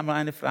 Vielleicht war es einmal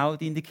eine Frau,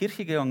 die in die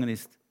Kirche gegangen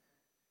ist.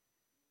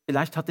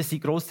 Vielleicht hatte sie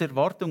große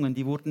Erwartungen,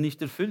 die wurden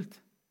nicht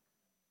erfüllt.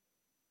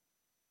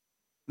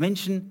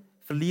 Menschen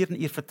verlieren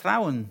ihr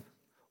Vertrauen.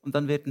 Und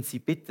dann werden sie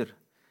bitter.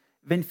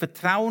 Wenn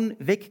Vertrauen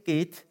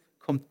weggeht,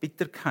 kommt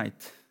Bitterkeit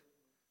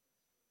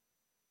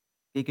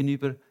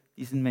gegenüber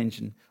diesen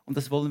Menschen. Und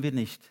das wollen wir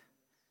nicht.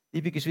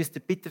 Liebe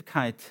Geschwister,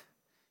 Bitterkeit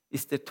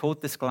ist der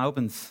Tod des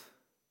Glaubens.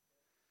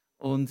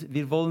 Und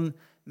wir wollen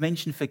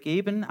Menschen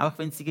vergeben, auch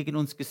wenn sie gegen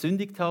uns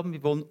gesündigt haben.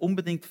 Wir wollen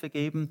unbedingt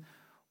vergeben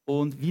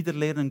und wieder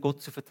lernen,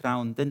 Gott zu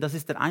vertrauen. Denn das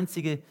ist der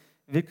einzige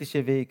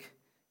wirkliche Weg,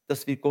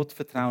 dass wir Gott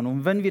vertrauen.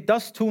 Und wenn wir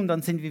das tun,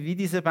 dann sind wir wie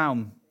dieser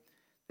Baum,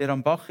 der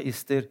am Bach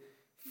ist, der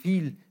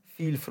viel,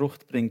 viel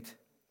Frucht bringt.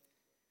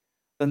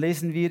 Dann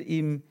lesen wir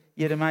im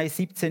Jeremia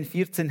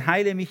 17,14,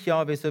 heile mich,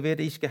 Jahwe, so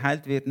werde ich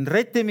geheilt werden.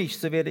 Rette mich,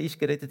 so werde ich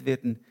gerettet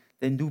werden,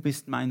 denn du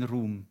bist mein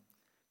Ruhm.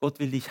 Gott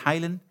will dich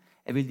heilen,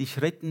 er will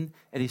dich retten,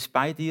 er ist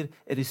bei dir,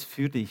 er ist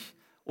für dich.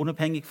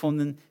 Unabhängig von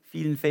den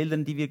vielen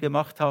Fehlern, die wir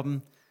gemacht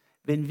haben,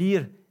 wenn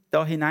wir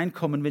da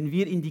hineinkommen, wenn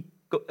wir in die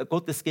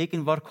Gottes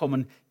Gegenwart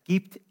kommen,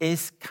 gibt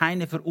es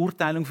keine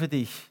Verurteilung für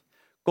dich.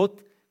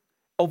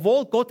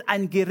 Obwohl Gott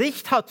ein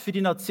Gericht hat für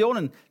die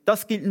Nationen,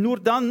 das gilt nur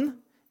dann,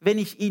 wenn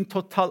ich ihn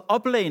total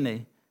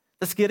ablehne.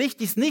 Das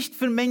Gericht ist nicht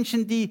für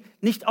Menschen, die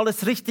nicht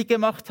alles richtig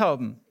gemacht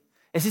haben.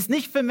 Es ist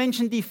nicht für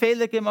Menschen, die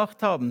Fehler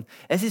gemacht haben.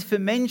 Es ist für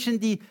Menschen,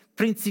 die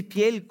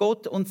prinzipiell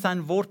Gott und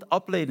sein Wort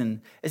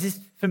ablehnen. Es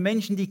ist für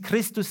Menschen, die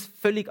Christus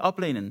völlig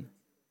ablehnen.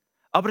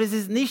 Aber es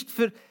ist nicht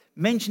für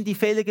Menschen, die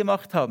Fehler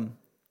gemacht haben.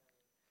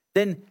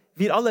 Denn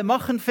wir alle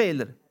machen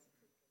Fehler.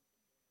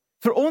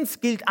 Für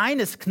uns gilt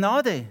eines,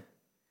 Gnade.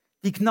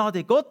 Die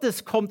Gnade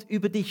Gottes kommt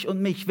über dich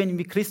und mich, wenn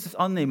wir Christus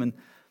annehmen.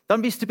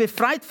 dann bist du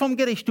befreit vom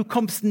Gericht. Du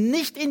kommst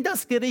nicht in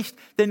das Gericht,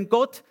 denn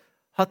Gott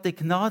hatte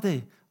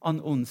Gnade an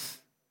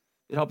uns.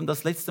 Wir haben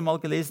das letzte Mal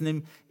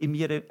gelesen im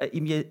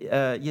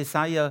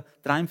Jesaja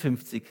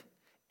 53.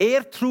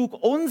 Er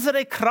trug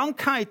unsere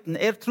Krankheiten,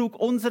 er trug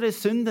unsere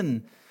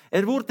Sünden.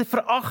 Er wurde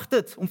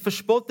verachtet und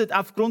verspottet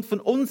aufgrund von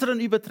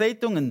unseren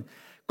Übertretungen.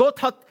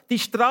 Gott hat die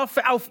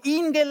Strafe auf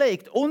ihn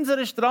gelegt.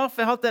 Unsere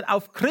Strafe hat er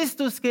auf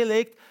Christus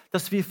gelegt,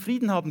 dass wir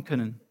Frieden haben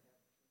können.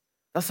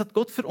 Das hat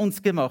Gott für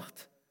uns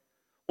gemacht.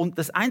 Und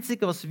das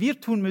Einzige, was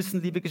wir tun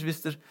müssen, liebe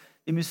Geschwister,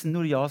 wir müssen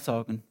nur Ja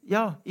sagen.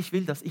 Ja, ich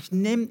will das. Ich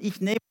nehme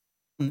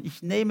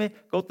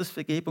Gottes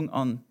Vergebung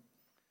an. Und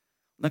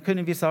dann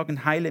können wir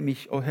sagen, heile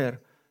mich, o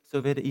Herr,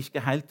 so werde ich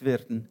geheilt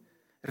werden.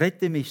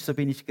 Rette mich, so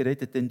bin ich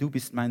gerettet, denn du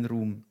bist mein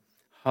Ruhm.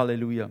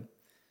 Halleluja.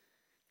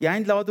 Die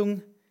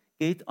Einladung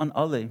geht an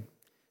alle.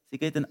 Sie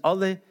geht an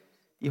alle,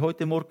 die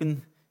heute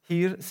Morgen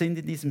hier sind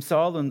in diesem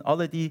Saal und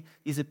alle, die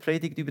diese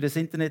Predigt über das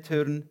Internet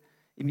hören.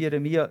 Im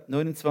Jeremia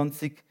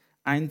 29,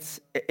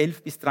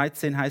 11 bis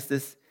 13 heißt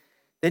es,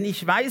 denn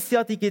ich weiß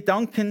ja die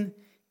Gedanken,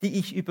 die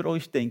ich über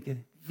euch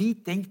denke. Wie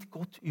denkt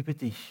Gott über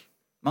dich?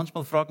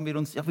 Manchmal fragen wir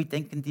uns, ja, wie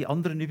denken die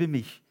anderen über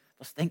mich?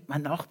 Was denkt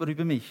mein Nachbar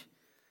über mich?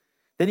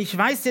 Denn ich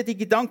weiß ja die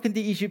Gedanken,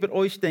 die ich über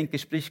euch denke,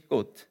 spricht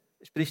Gott,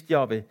 spricht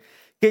Jahwe.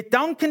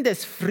 Gedanken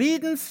des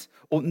Friedens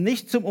und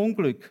nicht zum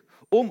Unglück,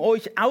 um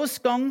euch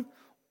Ausgang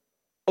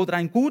oder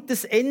ein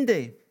gutes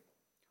Ende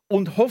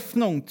und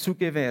Hoffnung zu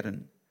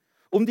gewähren.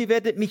 Und ihr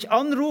werdet mich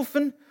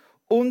anrufen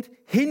und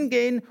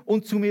hingehen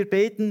und zu mir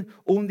beten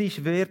und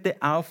ich werde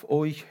auf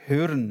euch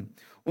hören.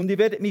 Und ihr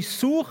werdet mich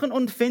suchen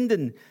und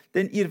finden,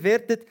 denn ihr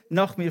werdet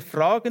nach mir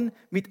fragen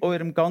mit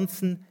eurem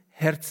ganzen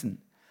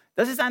Herzen.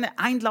 Das ist eine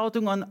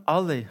Einladung an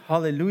alle.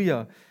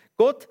 Halleluja.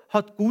 Gott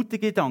hat gute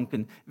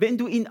Gedanken. Wenn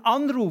du ihn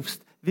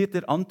anrufst, wird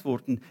er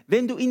antworten.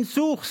 Wenn du ihn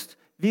suchst,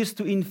 wirst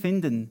du ihn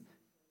finden.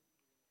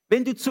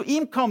 Wenn du zu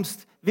ihm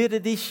kommst, wird er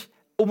dich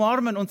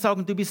umarmen und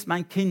sagen, du bist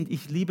mein Kind,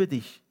 ich liebe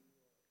dich.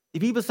 Die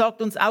Bibel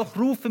sagt uns auch,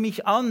 rufe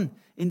mich an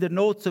in der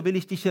Not, so will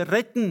ich dich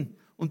retten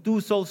und du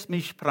sollst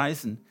mich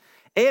preisen.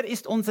 Er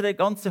ist unsere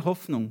ganze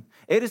Hoffnung.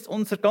 Er ist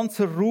unser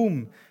ganzer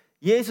Ruhm.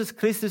 Jesus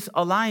Christus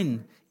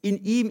allein,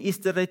 in ihm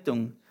ist die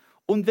Rettung.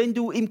 Und wenn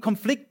du im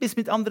Konflikt bist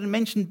mit anderen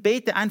Menschen,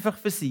 bete einfach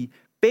für sie.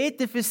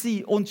 Bete für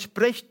sie und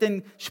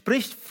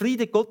sprich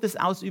Friede Gottes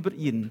aus über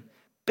ihnen.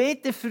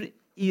 Bete für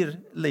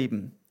ihr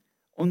Leben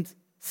und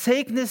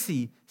segne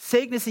sie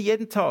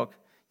jeden Tag.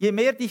 Je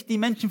mehr dich die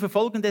Menschen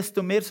verfolgen,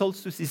 desto mehr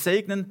sollst du sie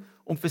segnen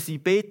und für sie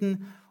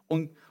beten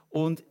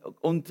und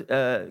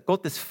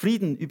Gottes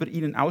Frieden über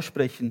ihnen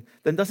aussprechen.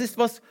 Denn das ist,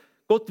 was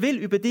Gott will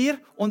über dir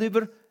und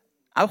über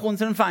auch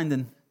unseren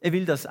Feinden. Er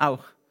will das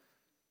auch.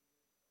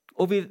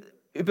 Ob wir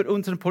über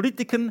unseren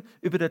Politikern,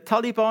 über den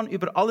Taliban,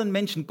 über allen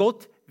Menschen.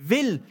 Gott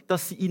will,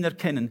 dass sie ihn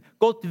erkennen.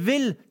 Gott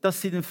will,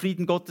 dass sie den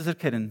Frieden Gottes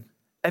erkennen.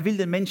 Er will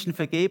den Menschen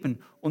vergeben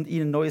und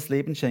ihnen neues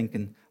Leben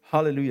schenken.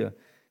 Halleluja.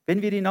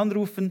 Wenn wir ihn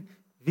anrufen,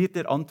 wird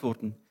er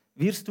antworten.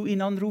 Wirst du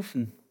ihn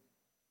anrufen?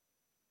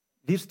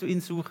 Wirst du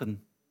ihn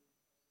suchen?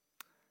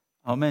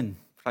 Amen.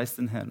 Preis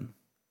den Herrn.